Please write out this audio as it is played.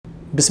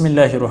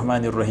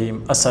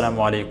Bismillahirrahmanirrahim. Assalamu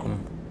alaikum.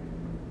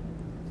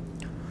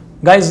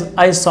 Guys,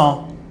 I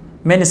saw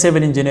many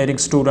civil engineering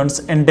students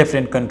in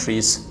different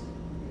countries.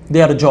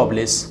 They are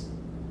jobless.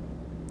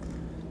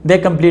 They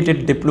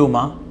completed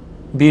diploma,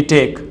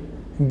 BTech,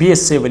 BS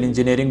civil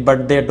engineering,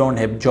 but they don't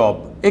have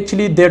job.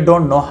 Actually, they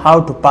don't know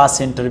how to pass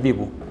interview.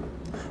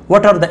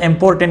 What are the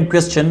important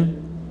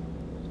question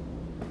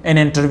in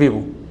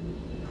interview?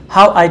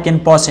 How I can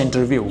pass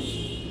interview?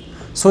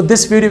 So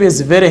this video is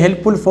very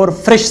helpful for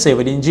fresh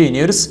civil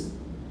engineers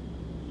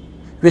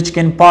which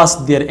can pass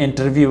their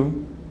interview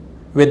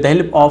with the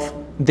help of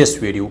this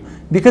video,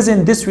 because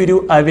in this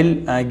video I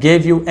will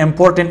give you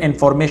important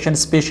information,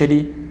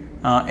 especially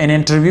in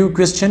interview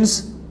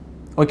questions,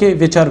 okay,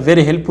 which are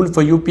very helpful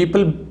for you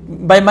people.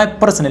 By my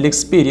personal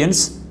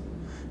experience,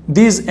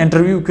 these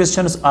interview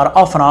questions are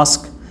often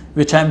asked,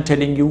 which I am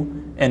telling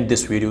you in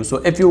this video. So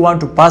if you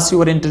want to pass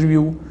your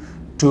interview,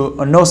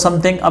 to know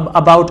something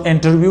about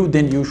interview,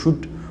 then you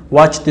should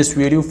watch this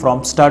video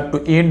from start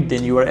to end.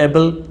 Then you are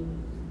able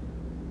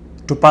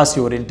to pass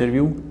your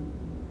interview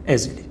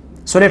easily.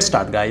 So let's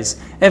start,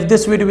 guys. If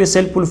this video is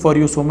helpful for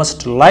you, so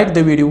must like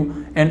the video,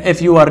 and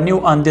if you are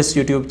new on this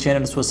YouTube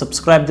channel, so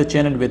subscribe the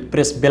channel with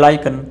press bell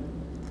icon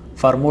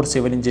for more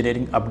civil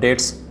engineering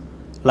updates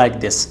like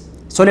this.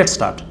 So let's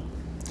start.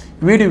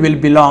 Video will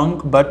be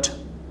long, but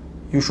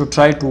you should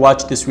try to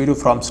watch this video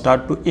from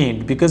start to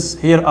end, because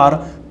here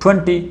are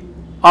 20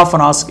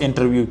 often asked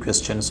interview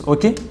questions.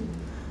 Okay,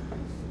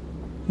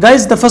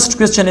 guys, the first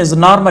question is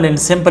normal and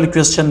simple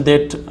question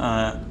that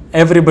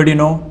everybody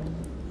know.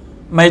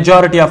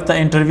 Majority of the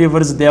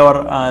interviewers,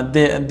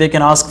 they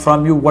can ask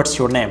from you, what's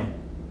your name?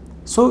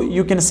 So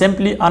you can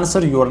simply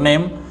answer your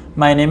name.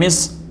 My name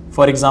is,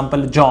 for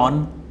example,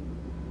 John,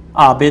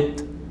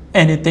 Abid,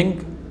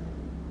 anything.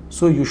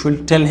 So you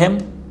should tell him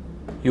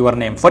your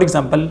name. For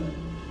example,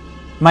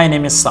 my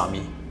name is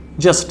Sami.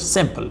 Just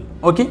simple.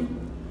 Okay,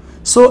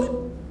 so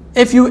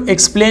if you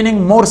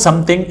explaining more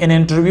something in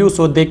interview,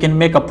 so they can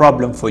make a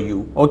problem for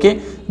you. Okay,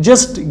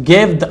 just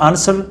give the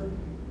answer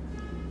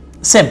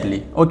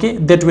simply. Okay,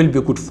 that will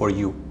be good for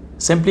you,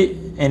 simply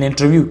in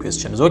interview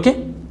questions.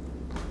 Okay,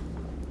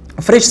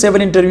 fresh civil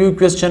interview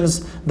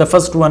questions, the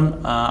first one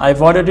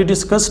I've already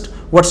discussed.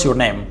 What's your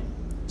name?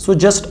 So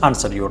just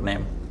answer your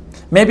name.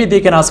 Maybe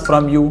they can ask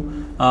from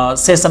you,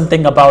 say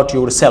something about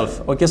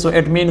yourself. Okay, so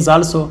it means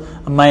also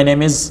my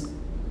name is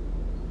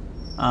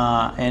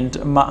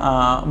and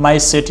my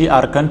city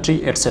or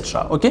country,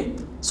 etc. Okay,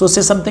 so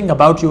say something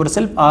about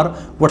yourself or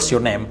what's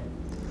your name.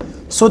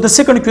 So the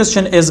second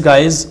question is,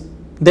 guys,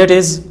 that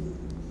is,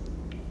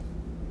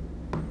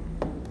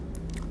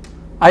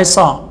 I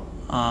saw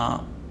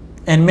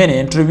in many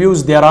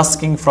interviews they are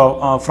asking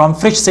from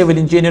fresh civil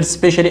engineers,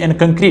 especially in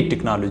concrete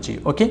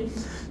technology. Okay,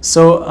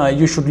 so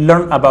you should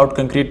learn about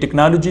concrete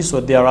technology, so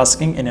they are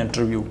asking in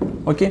interview.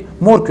 Okay,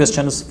 more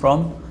questions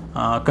from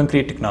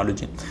concrete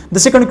technology. The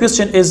second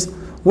question is,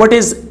 what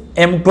is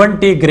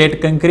M20 grade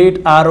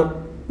concrete, or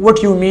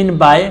what you mean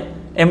by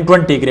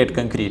M20 grade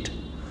concrete?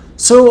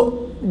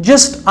 So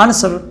just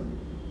answer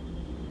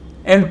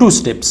in two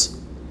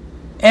steps.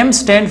 M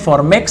stand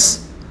for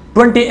max,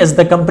 20 is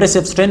the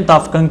compressive strength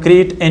of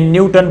concrete in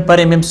Newton per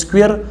mm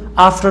square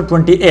after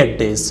 28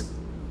 days.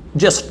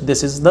 Just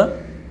this is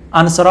the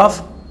answer of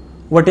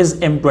what is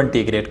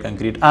M20 grade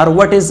concrete, or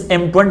what is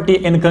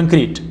M20 in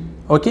concrete.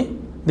 Okay,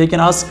 they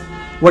can ask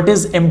what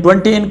is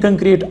M20 in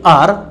concrete,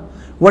 or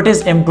what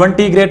is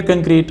M20 grade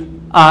concrete,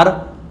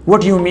 or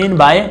what you mean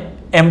by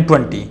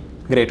M20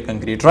 grade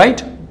concrete,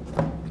 right?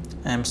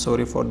 I am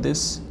sorry for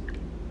this.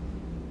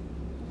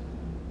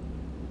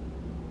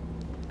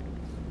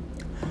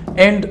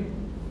 And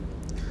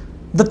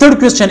the third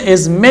question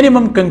is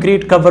minimum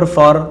concrete cover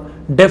for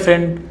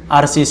different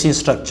RCC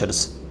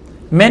structures.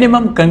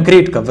 Minimum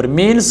concrete cover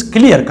means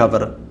clear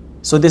cover.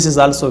 So this is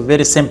also a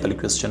very simple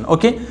question.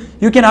 Okay,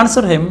 you can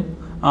answer him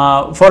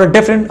for a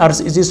different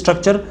RCC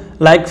structure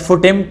like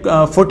footing,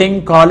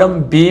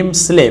 column, beam,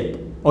 slab.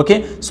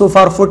 Okay, so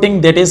for footing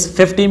that is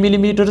 50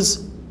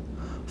 millimeters,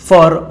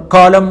 for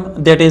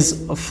column that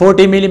is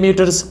 40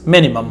 millimeters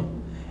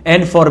minimum,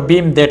 and for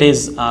beam that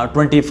is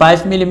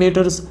 25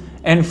 millimeters,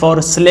 and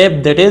for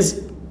slab that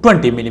is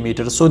 20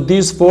 millimeters. So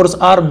these four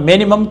are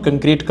minimum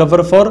concrete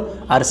cover for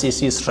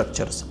RCC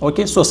structures.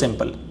 Okay, so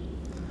simple.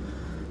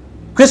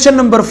 Question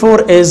number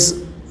 4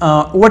 is,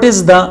 what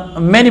is the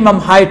minimum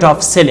height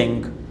of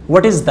ceiling?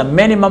 What is the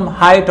minimum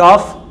height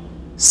of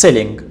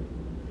ceiling?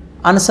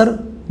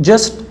 Answer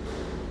just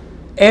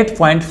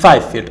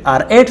 8.5 feet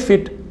or 8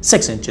 feet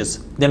 6 inches.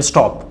 Then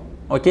stop.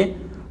 Okay,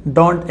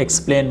 don't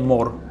explain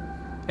more.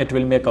 It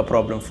will make a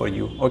problem for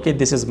you. Okay,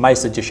 this is my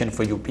suggestion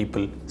for you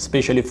people,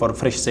 especially for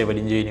fresh civil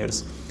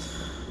engineers.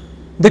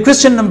 The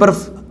question number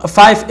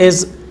 5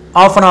 is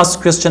often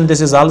asked question. This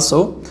is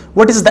also,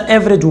 what is the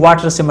average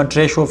water cement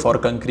ratio for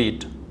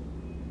concrete?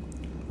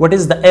 What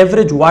is the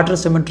average water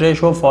cement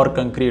ratio for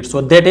concrete?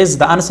 So that is,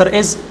 the answer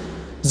is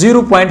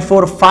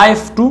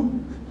 0.45 to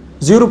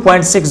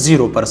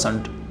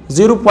 0.60%.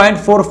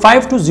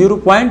 0.45 to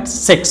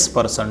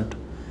 0.6%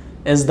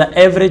 is the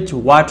average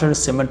water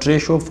cement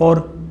ratio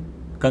for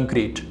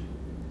concrete.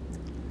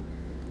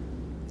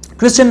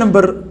 Question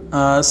number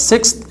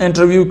 6th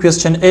interview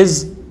question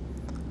is,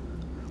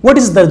 what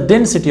is the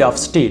density of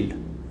steel?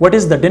 What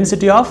is the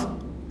density of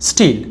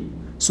steel?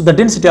 So the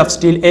density of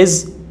steel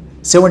is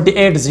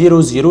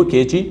 7800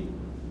 kg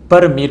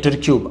per meter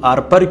cube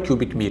or per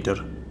cubic meter,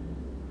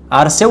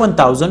 or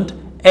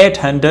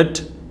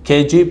 7800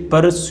 kg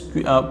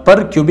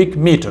per cubic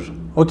meter.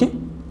 Okay.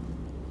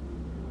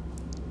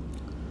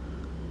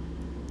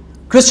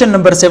 Question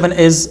number 7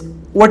 is,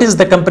 what is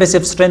the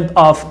compressive strength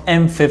of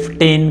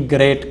M15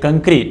 grade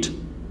concrete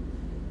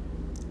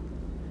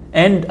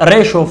and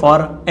ratio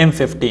for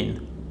M15?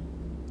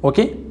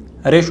 Okay,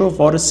 ratio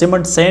for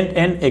cement, sand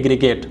and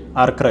aggregate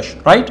or crush,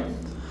 right?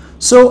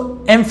 So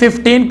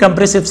M15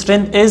 compressive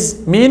strength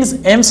is, means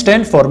M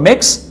stand for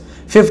mix,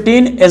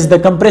 15 is the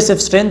compressive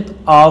strength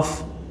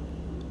of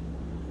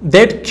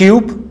that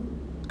cube,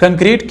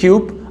 concrete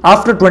cube,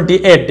 after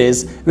 28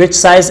 days, which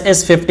size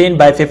is 15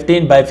 by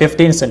 15 by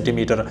 15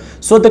 centimeter.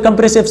 So the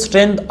compressive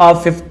strength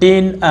of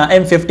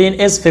M15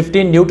 is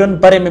 15 Newton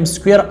per mm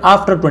square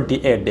after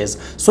 28 days.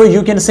 So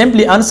you can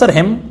simply answer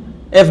him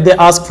if they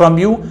ask from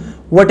you,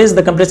 what is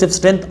the compressive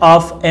strength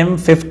of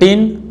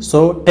M15?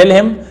 So tell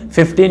him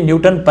 15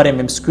 Newton per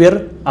mm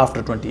square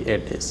after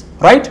 28 days,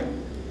 right?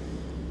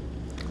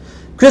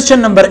 Question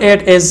number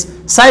 8 is,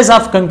 size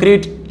of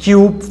concrete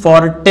cube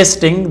for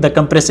testing the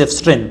compressive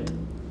strength.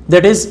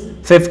 That is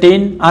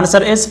 15,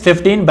 answer is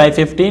 15 by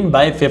 15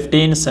 by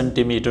 15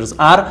 centimeters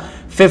or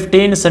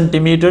 15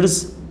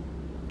 centimeters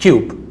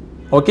cube.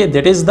 Okay,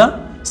 that is the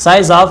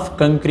size of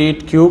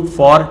concrete cube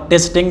for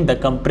testing the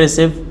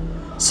compressive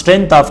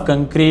strength of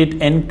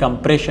concrete in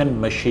compression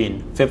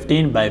machine,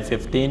 15 by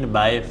 15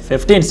 by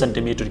 15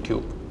 centimeter.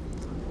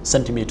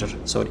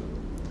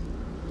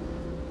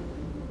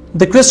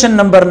 The question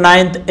number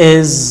 9th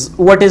is,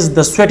 what is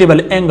the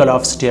suitable angle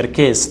of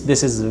staircase?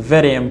 This is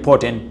very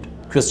important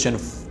question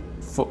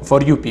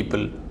for you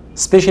people,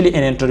 especially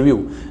in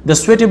interview. The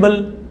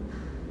suitable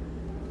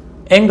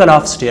angle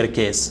of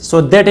staircase.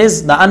 So that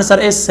is, the answer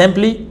is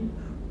simply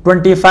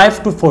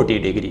 25 to 40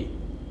 degree.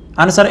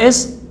 Answer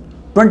is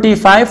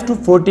 25 to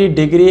 40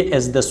 degree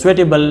is the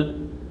suitable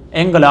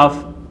angle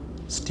of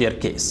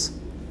staircase.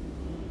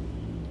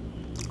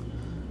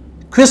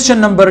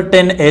 Question number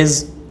 10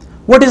 is,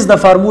 what is the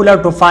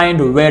formula to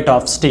find weight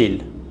of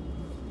steel?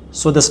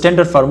 So the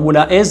standard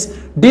formula is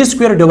D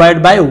square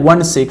divided by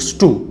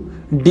 162.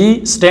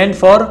 D stand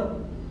for,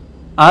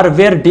 or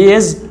where D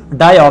is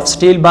die of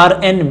steel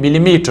bar in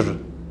millimeter,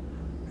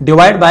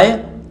 divide by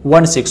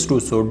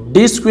 162. So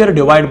D square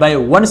divided by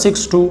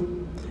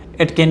 162,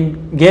 it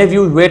can give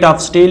you weight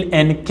of steel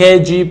in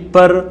kg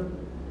per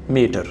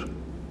meter.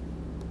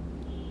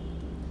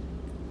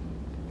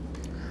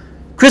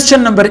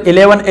 Question number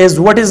 11 is,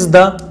 what is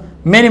the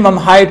minimum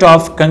height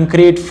of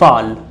concrete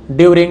fall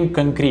during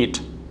concrete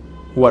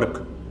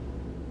work?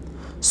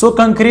 So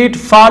concrete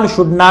fall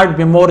should not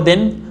be more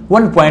than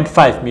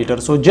 1.5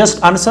 meter. So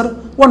just answer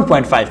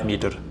 1.5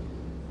 meter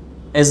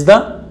is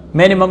the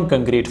minimum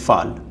concrete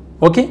fall.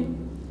 Okay.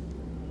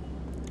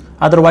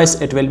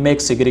 Otherwise it will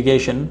make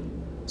segregation.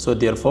 So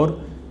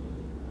therefore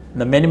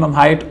the minimum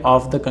height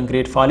of the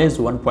concrete fall is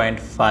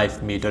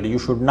 1.5 meter. You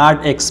should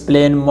not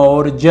explain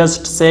more,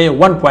 just say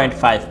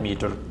 1.5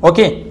 meter.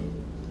 Okay.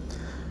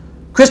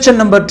 Question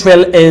number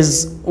 12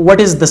 is,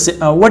 what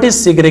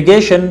is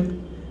segregation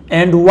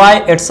and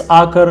why it's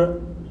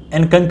occur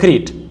in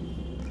concrete?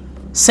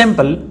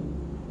 Simple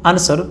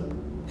answer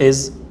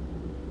is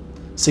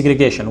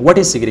segregation. What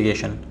is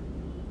segregation?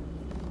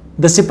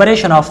 The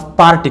separation of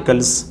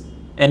particles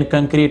in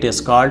concrete is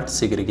called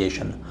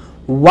segregation.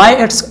 Why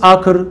it's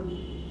occur?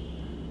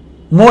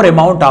 More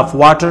amount of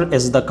water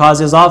is the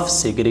causes of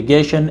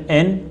segregation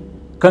in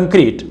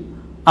concrete.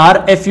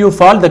 Or if you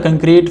fall the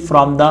concrete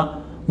from the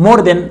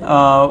more than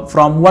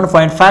from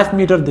 1.5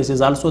 meter, this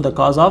is also the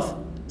cause of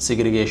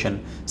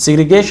segregation.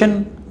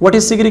 Segregation, what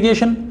is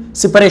segregation?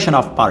 Separation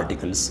of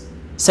particles.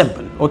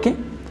 Simple. Okay.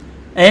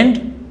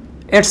 And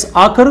it's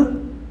occur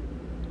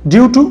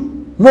due to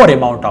more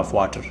amount of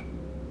water,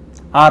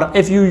 or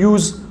if you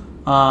use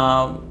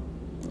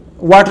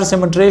water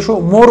cement ratio,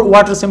 more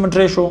water cement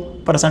ratio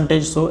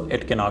percentage, so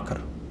it can occur.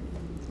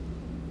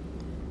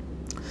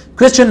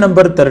 Question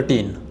number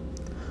 13,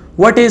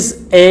 what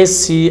is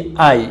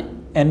ACI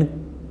in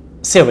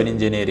civil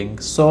engineering?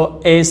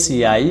 So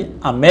ACI,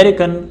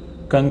 American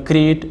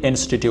Concrete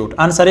Institute.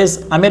 Answer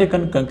is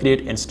American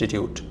Concrete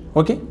Institute.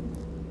 Okay.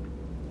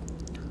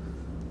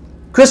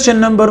 Question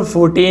number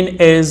 14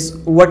 is,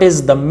 what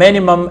is the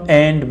minimum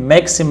and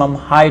maximum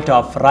height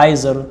of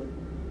riser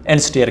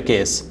and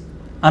staircase?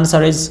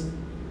 Answer is,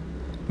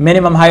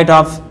 minimum height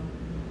of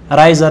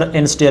riser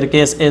and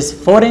staircase is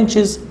 4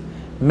 inches,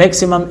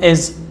 maximum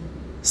is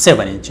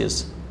 7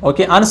 inches.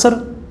 Okay,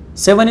 answer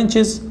 7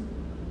 inches,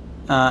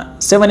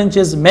 7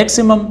 inches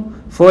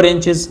maximum, 4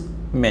 inches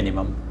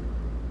minimum.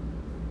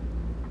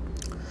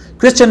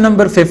 Question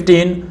number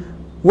 15,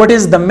 what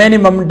is the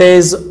minimum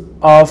days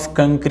of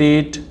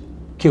concrete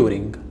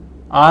curing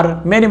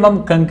or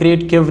minimum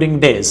concrete curing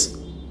days?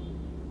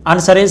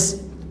 Answer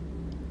is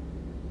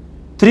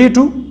 3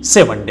 to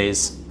 7 days.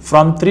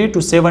 From 3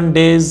 to 7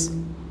 days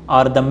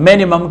are the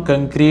minimum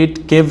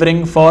concrete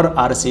covering for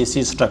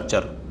RCC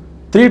structure.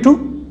 3 to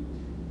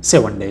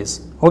 7 days.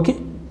 Okay.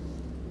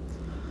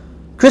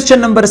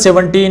 Question number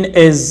 17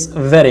 is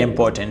very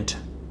important.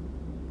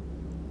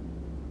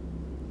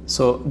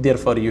 So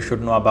therefore you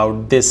should know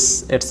about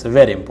this. It's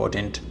very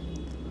important.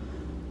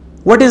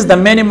 What is the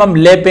minimum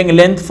lapping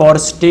length for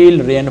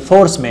steel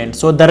reinforcement?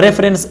 So the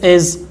reference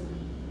is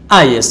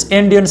IS,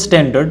 Indian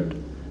Standard.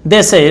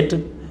 They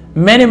said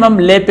minimum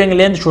lapping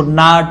length should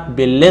not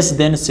be less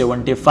than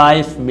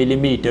 75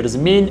 millimeters.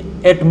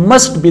 Mean it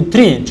must be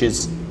 3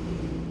 inches.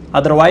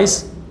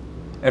 Otherwise,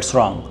 it's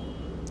wrong.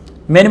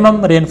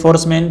 Minimum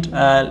reinforcement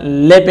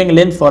lapping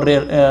length for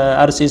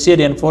RCC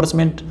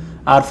reinforcement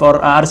or for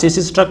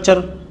RCC structure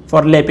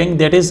for lapping,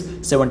 that is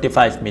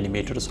 75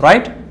 millimeters,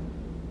 right?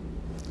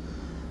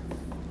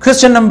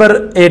 Question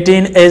number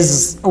 18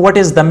 is, what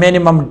is the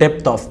minimum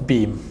depth of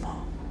beam?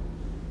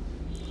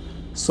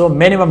 So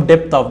minimum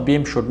depth of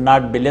beam should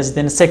not be less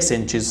than 6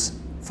 inches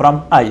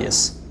from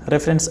IS.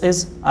 Reference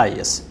is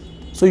IS.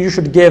 So you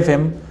should give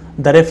him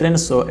the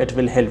reference, so it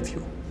will help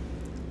you.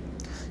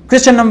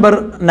 Question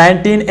number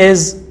 19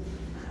 is,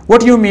 what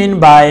do you mean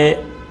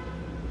by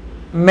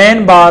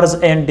main bars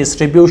and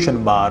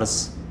distribution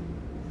bars?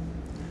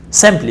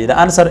 Simply the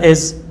answer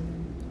is,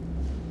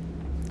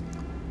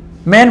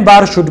 main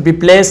bar should be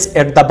placed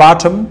at the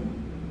bottom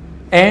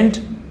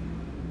and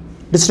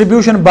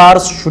distribution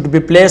bars should be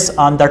placed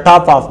on the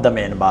top of the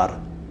main bar.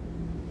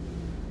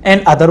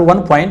 And other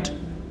one point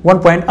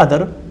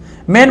other,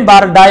 main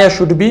bar dia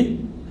should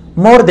be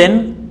more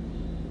than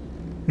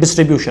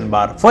distribution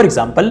bar. For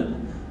example,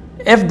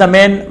 if the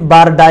main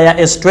bar dia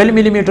is 12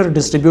 millimeter,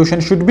 distribution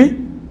should be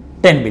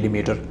 10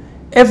 millimeter.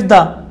 If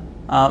the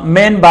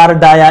main bar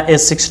dia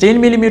is 16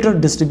 millimeter,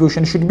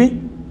 distribution should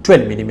be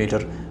 12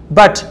 millimeter.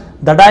 But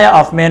the dia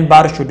of main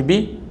bar should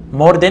be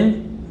more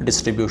than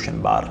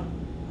distribution bar,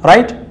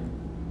 right?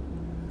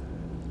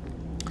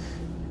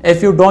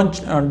 If you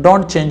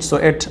don't change, so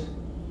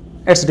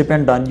it's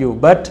depend on you,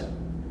 but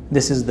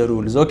this is the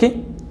rules.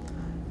 Okay.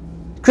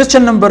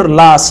 Question number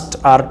last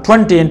or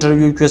 20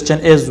 interview question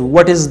is,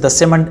 what is the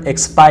cement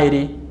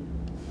expiry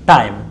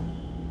time?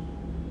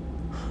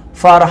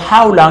 For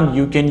how long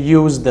you can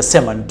use the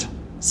cement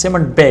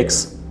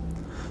bags?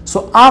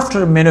 So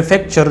after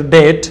manufacture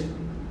date,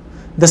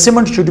 the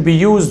cement should be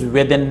used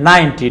within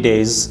 90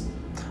 days.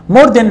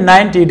 More than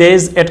 90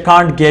 days, it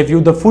can't give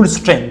you the full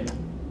strength.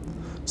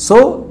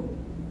 So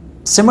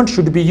cement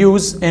should be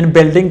used in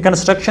building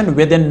construction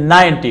within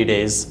 90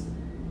 days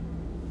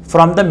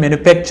from the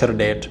manufacture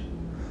date.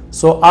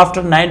 So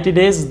after 90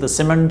 days, the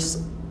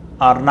cements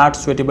are not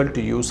suitable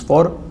to use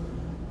for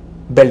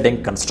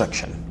building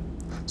construction.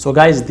 So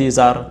guys, these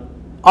are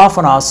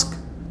often asked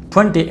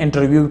 20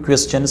 interview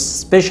questions,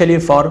 especially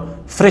for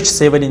fresh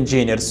civil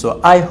engineers. So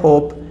I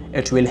hope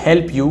it will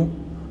help you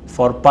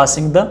for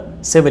passing the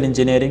civil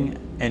engineering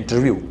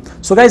interview.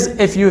 So guys,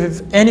 if you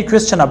have any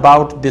question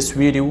about this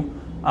video,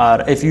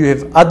 or if you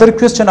have other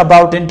question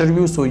about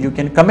interview, so you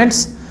can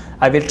comments.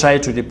 I will try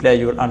to reply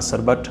your answer,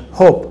 but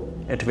hope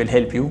it will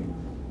help you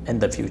in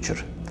the future.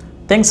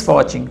 Thanks for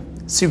watching.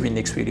 See you in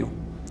next video.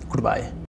 Goodbye.